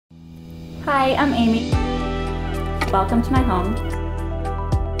Hi, I'm Amy. Welcome to my home.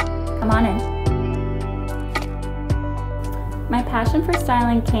 Come on in. My passion for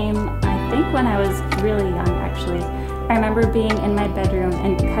styling came, I think, when I was really young, actually. I remember being in my bedroom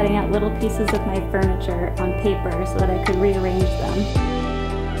and cutting out little pieces of my furniture on paper so that I could rearrange them.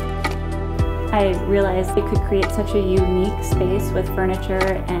 I realized it could create such a unique space with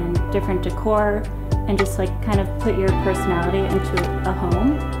furniture and different decor and just like kind of put your personality into a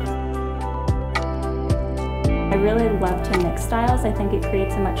home. I really love to mix styles. I think it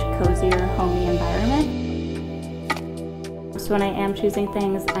creates a much cozier, homey environment. So when I am choosing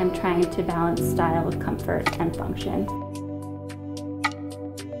things, I'm trying to balance style with comfort and function.